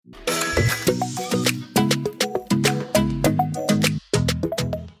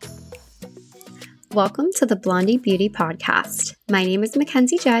Welcome to the Blondie Beauty Podcast. My name is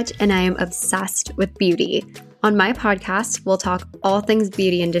Mackenzie Judge, and I am obsessed with beauty. On my podcast, we'll talk all things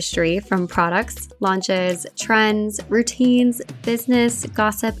beauty industry, from products, launches, trends, routines, business,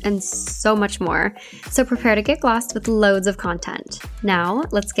 gossip, and so much more. So prepare to get glossed with loads of content. Now,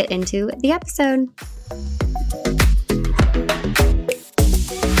 let's get into the episode.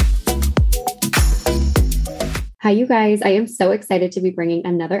 Hi, you guys. I am so excited to be bringing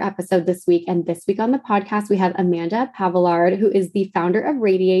another episode this week. And this week on the podcast, we have Amanda Pavillard, who is the founder of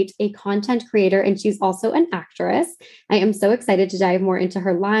Radiate, a content creator, and she's also an actress. I am so excited to dive more into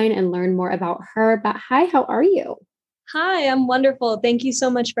her line and learn more about her. But hi, how are you? Hi, I'm wonderful. Thank you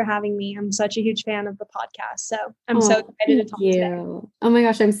so much for having me. I'm such a huge fan of the podcast. So I'm so excited to talk today. Oh my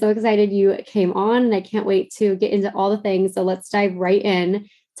gosh, I'm so excited you came on, and I can't wait to get into all the things. So let's dive right in.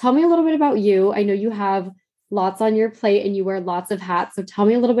 Tell me a little bit about you. I know you have lots on your plate and you wear lots of hats. So tell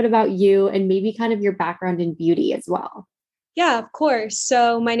me a little bit about you and maybe kind of your background in beauty as well. Yeah, of course.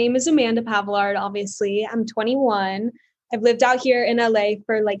 So my name is Amanda Pavillard, obviously. I'm 21. I've lived out here in LA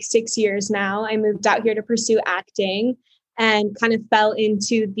for like 6 years now. I moved out here to pursue acting and kind of fell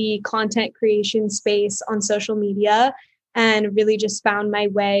into the content creation space on social media and really just found my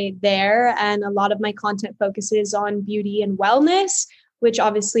way there. And a lot of my content focuses on beauty and wellness, which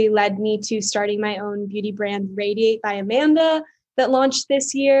obviously led me to starting my own beauty brand, Radiate by Amanda, that launched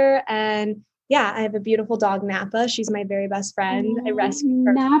this year. And yeah, I have a beautiful dog, Napa. She's my very best friend. I rescued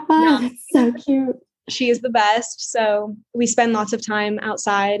her. Napa, that's so cute. She is the best. So we spend lots of time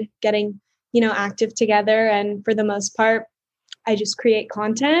outside getting, active together. And for the most part, I just create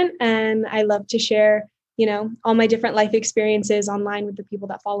content and I love to share, all my different life experiences online with the people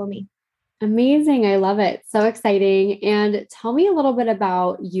that follow me. Amazing. I love it. So exciting. And tell me a little bit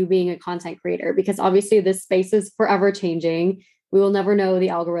about you being a content creator, because obviously this space is forever changing. We will never know the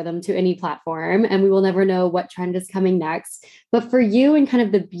algorithm to any platform, and we will never know what trend is coming next. But for you and kind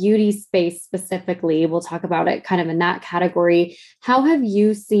of the beauty space specifically, we'll talk about it kind of in that category. How have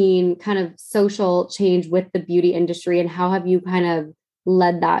you seen kind of social change with the beauty industry, and how have you kind of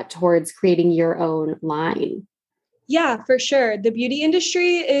led that towards creating your own line? Yeah, for sure. The beauty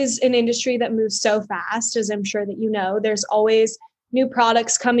industry is an industry that moves so fast, as I'm sure that you know. There's always new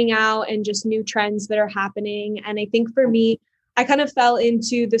products coming out and just new trends that are happening. And I think for me, I kind of fell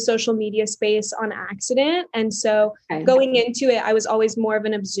into the social media space on accident. And so going into it, I was always more of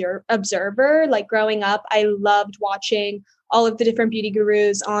an observer. Like growing up, I loved watching all of the different beauty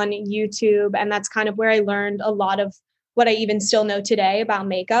gurus on YouTube. And that's kind of where I learned a lot of what I even still know today about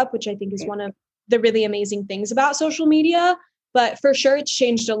makeup, which I think is one of the really amazing things about social media. But for sure, it's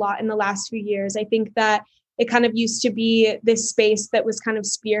changed a lot in the last few years. I think that it kind of used to be this space that was kind of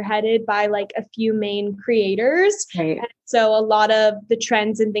spearheaded by like a few main creators. Right. And so a lot of the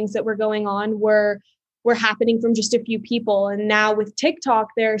trends and things that were going on were happening from just a few people. And now with TikTok,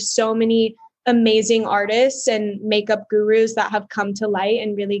 there are so many amazing artists and makeup gurus that have come to light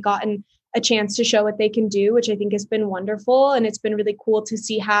and really gotten a chance to show what they can do, which I think has been wonderful. And it's been really cool to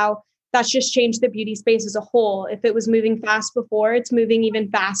see how that's just changed the beauty space as a whole. If it was moving fast before, it's moving even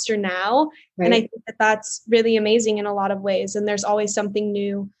faster now. Right. And I think that that's really amazing in a lot of ways. And there's always something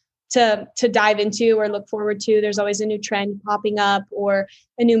new to dive into or look forward to. There's always a new trend popping up or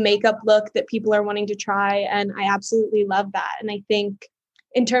a new makeup look that people are wanting to try. And I absolutely love that. And I think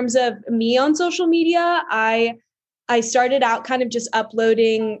in terms of me on social media, I started out kind of just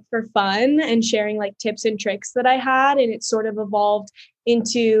uploading for fun and sharing like tips and tricks that I had. And it sort of evolved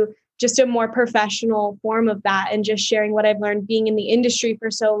into just a more professional form of that and just sharing what I've learned being in the industry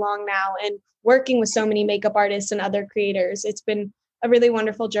for so long now and working with so many makeup artists and other creators. It's been a really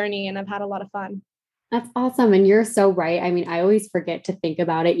wonderful journey and I've had a lot of fun. That's awesome. And you're so right. I mean, I always forget to think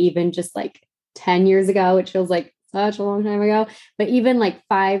about it, even just like 10 years ago, which feels like such a long time ago, but even like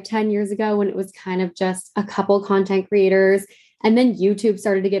 5-10 years ago when it was kind of just a couple content creators. And then YouTube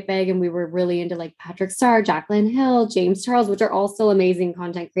started to get big and we were really into like Patrick Starr, Jaclyn Hill, James Charles, which are all still amazing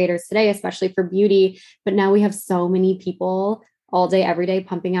content creators today, especially for beauty. But now we have so many people all day, every day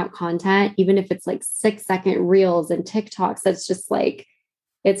pumping out content, even if it's like 6-second reels and TikToks. That's just like,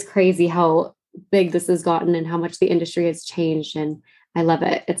 it's crazy how big this has gotten and how much the industry has changed. And I love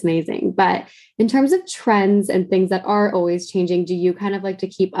it. It's amazing. But in terms of trends and things that are always changing, do you kind of like to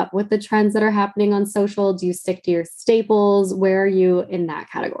keep up with the trends that are happening on social? Do you stick to your staples? Where are you in that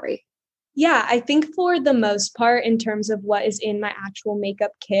category? Yeah, I think for the most part, in terms of what is in my actual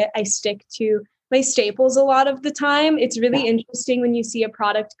makeup kit, I stick to my staples a lot of the time. It's really interesting when you see a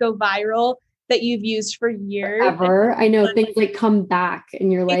product go viral that you've used for years. Forever. I know things like come back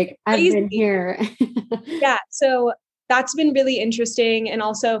and you're like, I've been here. Yeah. So that's been really interesting and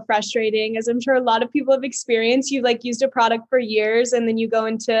also frustrating, as I'm sure a lot of people have experienced. You like used a product for years and then you go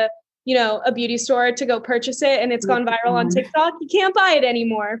into, a beauty store to go purchase it and it's gone viral on TikTok. You can't buy it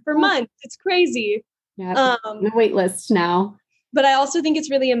anymore for months. It's crazy. Yeah, the wait list now. But I also think it's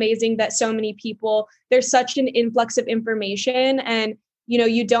really amazing that so many people, there's such an influx of information, and,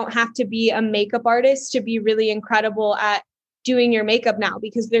 you don't have to be a makeup artist to be really incredible at doing your makeup now,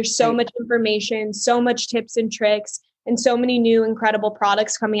 because there's so much information, so much tips and tricks, and so many new incredible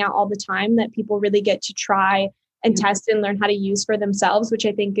products coming out all the time that people really get to try and test and learn how to use for themselves, which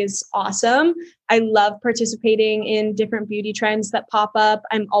I think is awesome. I love participating in different beauty trends that pop up.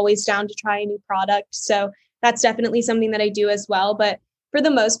 I'm always down to try a new product. So that's definitely something that I do as well. But for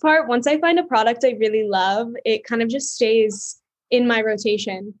the most part, once I find a product I really love, it kind of just stays in my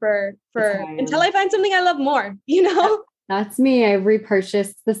rotation for until I find something I love more, That's me. I've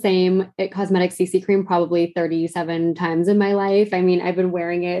repurchased the same cosmetic CC cream probably 37 times in my life. I mean, I've been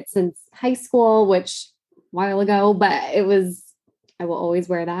wearing it since high school, which a while ago, but I will always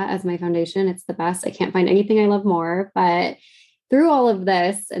wear that as my foundation. It's the best. I can't find anything I love more. But through all of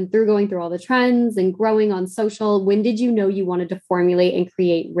this and through going through all the trends and growing on social, when did you know you wanted to formulate and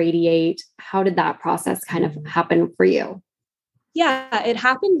create Radiate? How did that process kind of happen for you? Yeah, it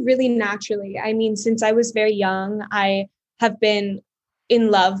happened really naturally. I mean, since I was very young, I have been in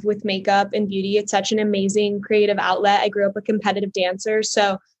love with makeup and beauty. It's such an amazing creative outlet. I grew up a competitive dancer.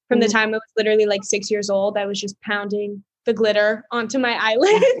 So from the time I was literally like 6 years old, I was just pounding the glitter onto my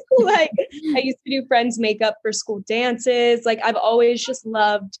eyelids. Like I used to do friends' makeup for school dances. Like I've always just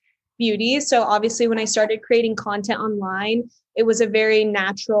loved beauty. So obviously when I started creating content online, it was a very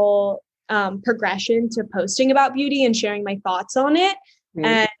natural progression to posting about beauty and sharing my thoughts on it.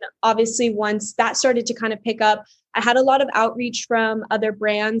 And obviously once that started to kind of pick up, I had a lot of outreach from other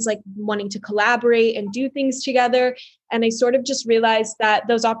brands, like wanting to collaborate and do things together. And I sort of just realized that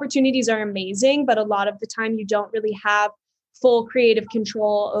those opportunities are amazing, but a lot of the time you don't really have full creative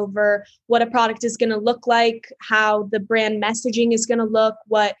control over what a product is going to look like, how the brand messaging is going to look,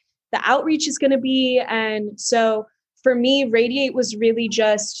 what the outreach is going to be. And so for me, Radiate was really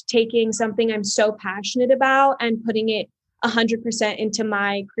just taking something I'm so passionate about and putting it 100% into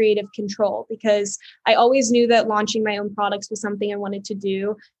my creative control, because I always knew that launching my own products was something I wanted to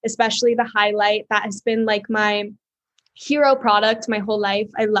do, especially the highlight. That has been like my hero product my whole life.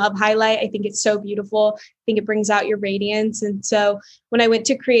 I love highlight. I think it's so beautiful. I think it brings out your radiance. And so when I went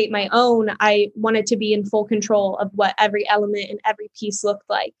to create my own, I wanted to be in full control of what every element and every piece looked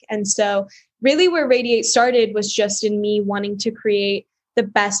like. And so really where Radiate started was just in me wanting to create the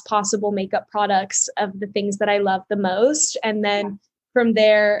best possible makeup products of the things that I love the most. And then from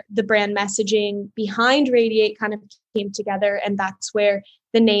there, the brand messaging behind Radiate kind of came together. And that's where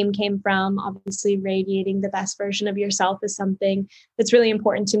the name came from. Obviously, radiating the best version of yourself is something that's really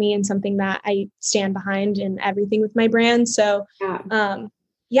important to me and something that I stand behind in everything with my brand. So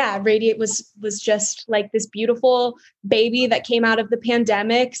Radiate was just like this beautiful baby that came out of the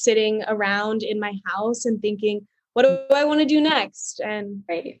pandemic, sitting around in my house and thinking, what do I want to do next? And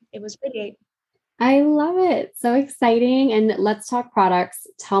it was Radiate. I love it. So exciting. And let's talk products.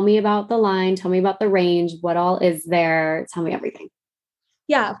 Tell me about the line. Tell me about the range. What all is there? Tell me everything.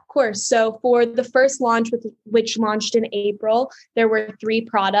 Yeah, of course. So for the first launch, which launched in April, there were 3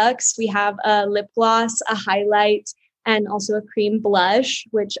 products. We have a lip gloss, a highlight, and also a cream blush,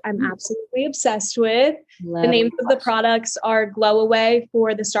 which I'm absolutely obsessed with. The names of the products are Glow Away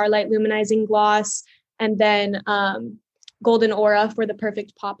for the Starlight Luminizing Gloss, and then Golden Aura for the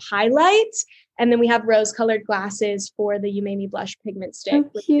Perfect Pop Highlight. And then we have rose-colored glasses for the You Made Me Blush Pigment Stick.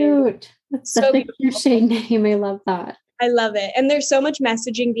 So cute. That's such a cute shade name. I love that. I love it. And there's so much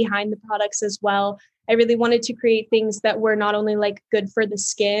messaging behind the products as well. I really wanted to create things that were not only like good for the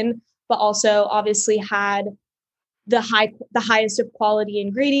skin, but also obviously had the highest of quality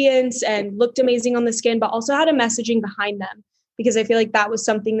ingredients and looked amazing on the skin, but also had a messaging behind them, because I feel like that was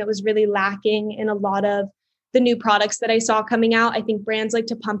something that was really lacking in a lot of the new products that I saw coming out. I think brands like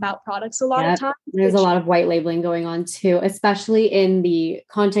to pump out products a lot of times. There's a lot of white labeling going on too, especially in the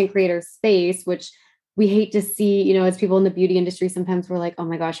content creator space, which we hate to see, as people in the beauty industry, sometimes we're like, oh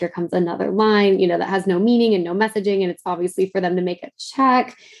my gosh, here comes another line, that has no meaning and no messaging. And it's obviously for them to make a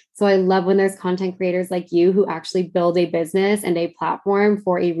check. So I love when there's content creators like you who actually build a business and a platform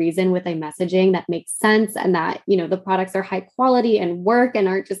for a reason with a messaging that makes sense. And that, the products are high quality and work and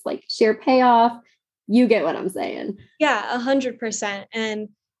aren't just like sheer payoff. You get what I'm saying. Yeah, 100%. And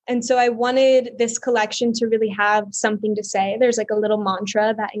And so I wanted this collection to really have something to say. There's like a little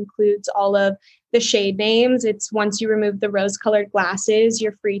mantra that includes all of the shade names. It's once you remove the rose-colored glasses,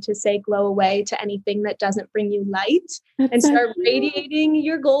 you're free to say glow away to anything that doesn't bring you light. That's and start radiating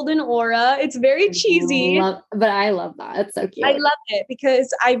your golden aura. It's very cheesy. But I love that. It's so cute. I love it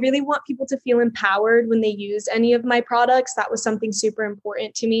because I really want people to feel empowered when they use any of my products. That was something super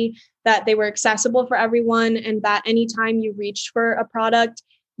important to me, that they were accessible for everyone and that anytime you reached for a product,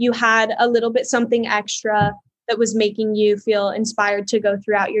 you had a little bit something extra that was making you feel inspired to go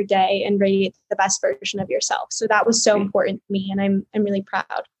throughout your day and radiate the best version of yourself. So that was so important to me, and I'm really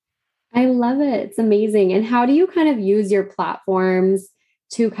proud. I love it. It's amazing. And how do you kind of use your platforms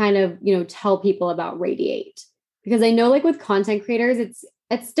to kind of, tell people about Radiate? Because I know like with content creators,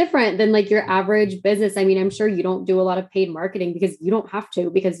 it's different than like your average business. I mean, I'm sure you don't do a lot of paid marketing because you don't have to,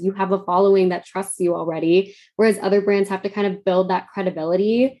 because you have a following that trusts you already. Whereas other brands have to kind of build that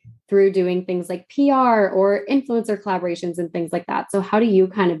credibility through doing things like PR or influencer collaborations and things like that. So how do you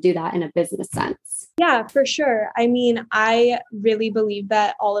kind of do that in a business sense? Yeah, for sure. I mean, I really believe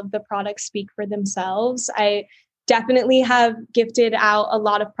that all of the products speak for themselves. I definitely have gifted out a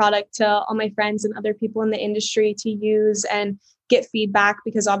lot of product to all my friends and other people in the industry to use and get feedback,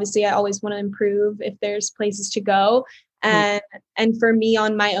 because obviously I always want to improve if there's places to go. And for me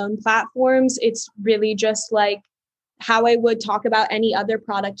on my own platforms, it's really just like how I would talk about any other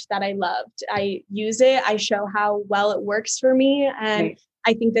product that I loved. I use it, I show how well it works for me. And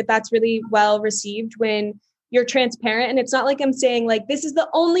I think that that's really well received when you're transparent. And it's not like I'm saying like, this is the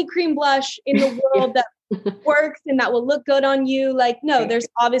only cream blush in the world that works and that will look good on you. Like, no, there's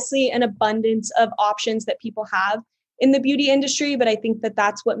obviously an abundance of options that people have in the beauty industry. But I think that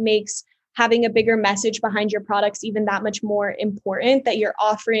that's what makes having a bigger message behind your products even that much more important, that you're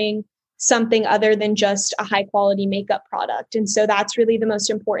offering something other than just a high quality makeup product. And so that's really the most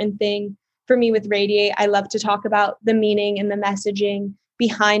important thing for me with Radiate. I love to talk about the meaning and the messaging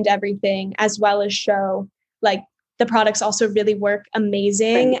behind everything, as well as show like the products also really work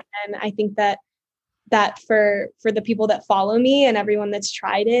amazing. And I think that for the people that follow me and everyone that's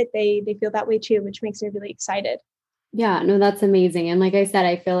tried it, they feel that way too, which makes me really excited. Yeah, no, that's amazing. And like I said,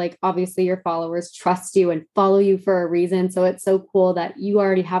 I feel like obviously your followers trust you and follow you for a reason. So it's so cool that you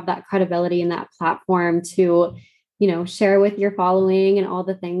already have that credibility and that platform to, share with your following and all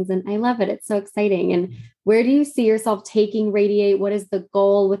the things. And I love it. It's so exciting. And where do you see yourself taking Radiate? What is the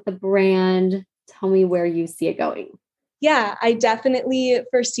goal with the brand? Tell me where you see it going. Yeah, I definitely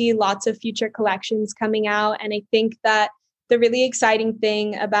foresee lots of future collections coming out. And I think that the really exciting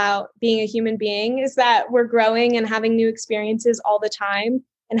thing about being a human being is that we're growing and having new experiences all the time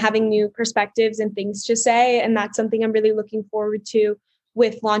and having new perspectives and things to say. And that's something I'm really looking forward to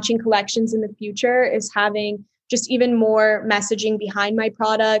with launching collections in the future, is having just even more messaging behind my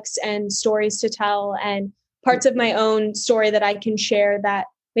products and stories to tell and parts of my own story that I can share that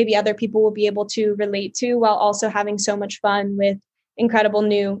maybe other people will be able to relate to, while also having so much fun with incredible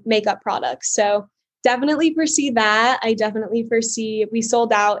new makeup products. So definitely foresee that. I definitely foresee, we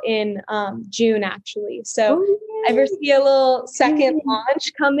sold out in June actually. So I foresee a little second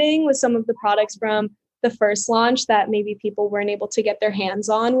launch coming with some of the products from the first launch that maybe people weren't able to get their hands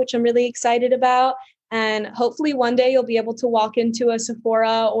on, which I'm really excited about. And hopefully one day you'll be able to walk into a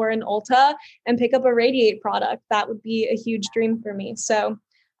Sephora or an Ulta and pick up a Radiate product. That would be a huge dream for me. So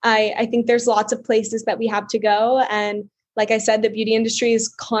I think there's lots of places that we have to go. And like I said, the beauty industry is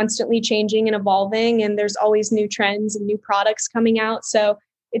constantly changing and evolving, and there's always new trends and new products coming out. So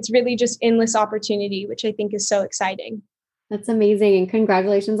it's really just endless opportunity, which I think is so exciting. That's amazing. And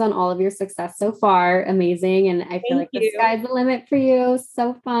congratulations on all of your success so far. Amazing. And I feel like the sky's the limit for you.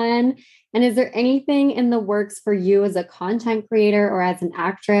 So fun. And is there anything in the works for you as a content creator or as an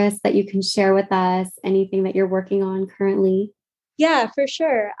actress that you can share with us? Anything that you're working on currently? Yeah, for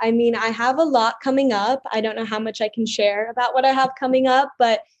sure. I mean, I have a lot coming up. I don't know how much I can share about what I have coming up,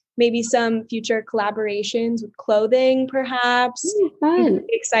 but maybe some future collaborations with clothing, perhaps. Fun.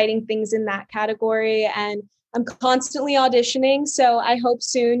 Exciting things in that category. And I'm constantly auditioning. So I hope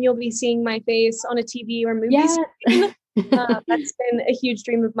soon you'll be seeing my face on a TV or movie screen. That's been a huge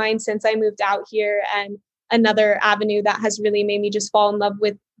dream of mine since I moved out here, and another avenue that has really made me just fall in love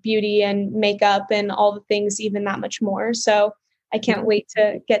with beauty and makeup and all the things even that much more. So I can't wait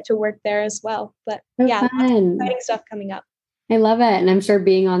to get to work there as well. But yeah, lots of exciting stuff coming up. I love it. And I'm sure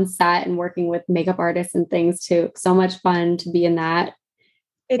being on set and working with makeup artists and things too, so much fun to be in that.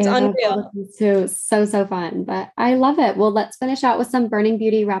 It's unreal. So fun, but I love it. Well, let's finish out with some burning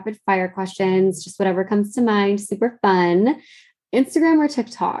beauty rapid fire questions, just whatever comes to mind. Super fun. Instagram or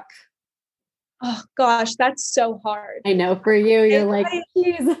TikTok? Oh gosh, that's so hard. I know for you, you're like,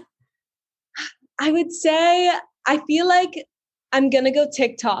 geez. I would say, I feel like I'm going to go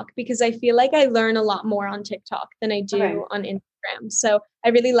TikTok because I feel like I learn a lot more on TikTok than I do on Instagram. So I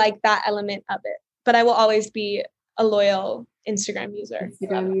really like that element of it, but I will always be a loyal Instagram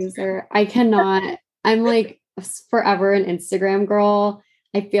user. I cannot, I'm like forever an Instagram girl.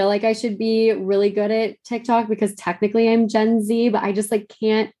 I feel like I should be really good at TikTok because technically I'm Gen Z, but I just like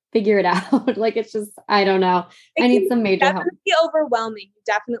can't figure it out. Like, it's just, I don't know. I need some major help. It's definitely overwhelming. You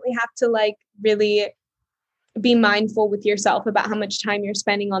definitely have to like really be mindful with yourself about how much time you're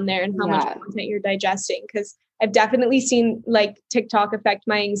spending on there and how much content you're digesting. Cause I've definitely seen like TikTok affect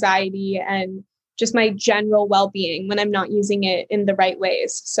my anxiety and just my general well-being when I'm not using it in the right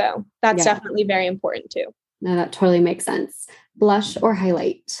ways. So that's definitely very important too. No, that totally makes sense. Blush or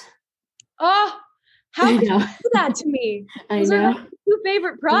highlight? Oh, how could you do that to me? Those are my two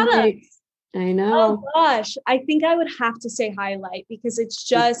favorite products. I know. Oh gosh. I think I would have to say highlight because it's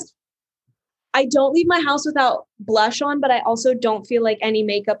just, I don't leave my house without blush on, but I also don't feel like any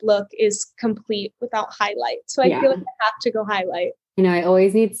makeup look is complete without highlight. So I feel like I have to go highlight. You know, I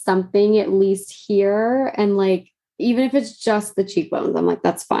always need something at least here. And like, even if it's just the cheekbones, I'm like,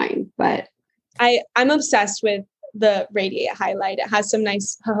 that's fine. But I'm obsessed with the Radiate highlight. It has some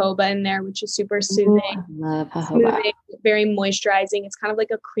nice jojoba in there, which is super soothing. I love jojoba. Smoothing, very moisturizing. It's kind of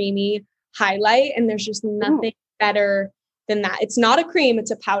like a creamy highlight. And there's just nothing better than that. It's not a cream,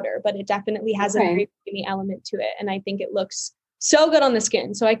 it's a powder, but it definitely has a very creamy element to it. And I think it looks so good on the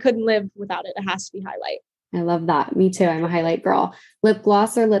skin. So I couldn't live without it. It has to be highlight. I love that. Me too. I'm a highlight girl. Lip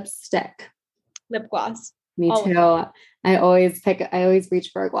gloss or lipstick? Lip gloss. Me too. I always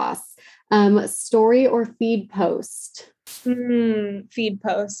reach for a gloss. Story or feed post? Feed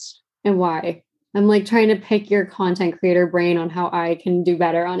post. And why? I'm like trying to pick your content creator brain on how I can do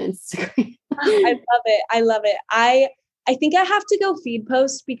better on Instagram. I love it. I think I have to go feed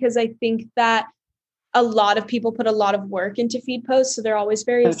post because I think that a lot of people put a lot of work into feed posts. So they're always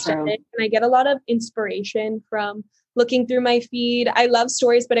very aesthetic. And I get a lot of inspiration from looking through my feed. I love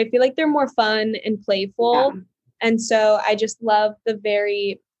stories, but I feel like they're more fun and playful. Yeah. And so I just love the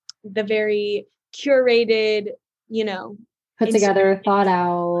very curated, put together, thought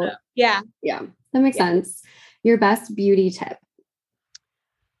out. Yeah. Yeah. That makes sense. Your best beauty tip?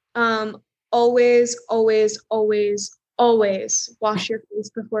 Always wash your face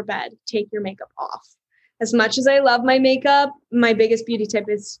before bed. Take your makeup off. As much as I love my makeup, my biggest beauty tip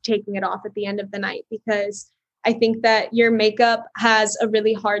is taking it off at the end of the night, because I think that your makeup has a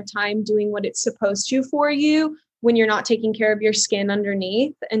really hard time doing what it's supposed to for you when you're not taking care of your skin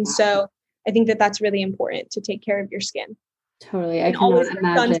underneath. And so I think that that's really important, to take care of your skin. Totally. I cannot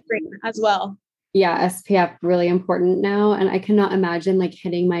imagine. Sunscreen as well. Yeah, SPF really important now. And I cannot imagine like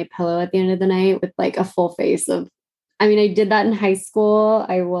hitting my pillow at the end of the night with like a full face of, I mean, I did that in high school,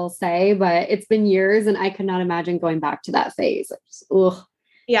 I will say, but it's been years and I could not imagine going back to that phase.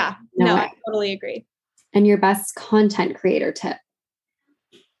 Yeah, no, I totally agree. And your best content creator tip?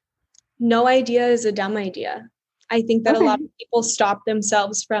 No idea is a dumb idea. I think that a lot of people stop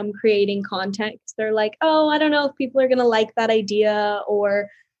themselves from creating content because they're like, oh, I don't know if people are going to like that idea, or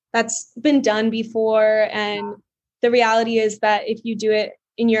that's been done before. And the reality is that if you do it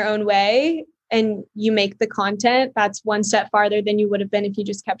in your own way and you make the content, that's one step farther than you would have been if you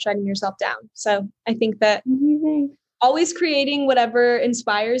just kept shutting yourself down. So I think that always creating whatever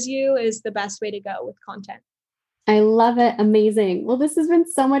inspires you is the best way to go with content. I love it. Amazing. Well, this has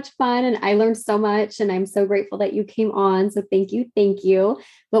been so much fun and I learned so much, and I'm so grateful that you came on. So thank you. Thank you.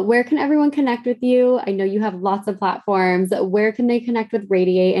 But where can everyone connect with you? I know you have lots of platforms. Where can they connect with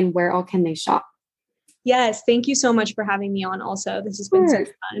Radiate and where all can they shop? Yes. Thank you so much for having me on also. This has been so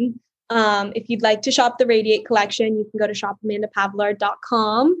fun. If you'd like to shop the Radiate collection, you can go to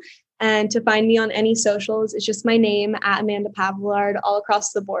shopamandapavillard.com. And to find me on any socials, it's just my name @AmandaPavillard all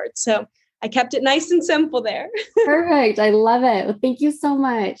across the board. So I kept it nice and simple there. Perfect. I love it. Well, thank you so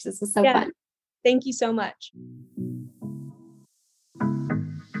much. This was so fun. Thank you so much.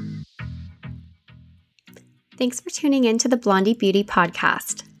 Thanks for tuning in to the Blondie Beauty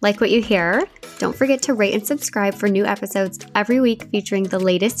Podcast. Like what you hear? Don't forget to rate and subscribe for new episodes every week featuring the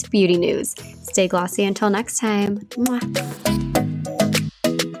latest beauty news. Stay glossy until next time. Mwah.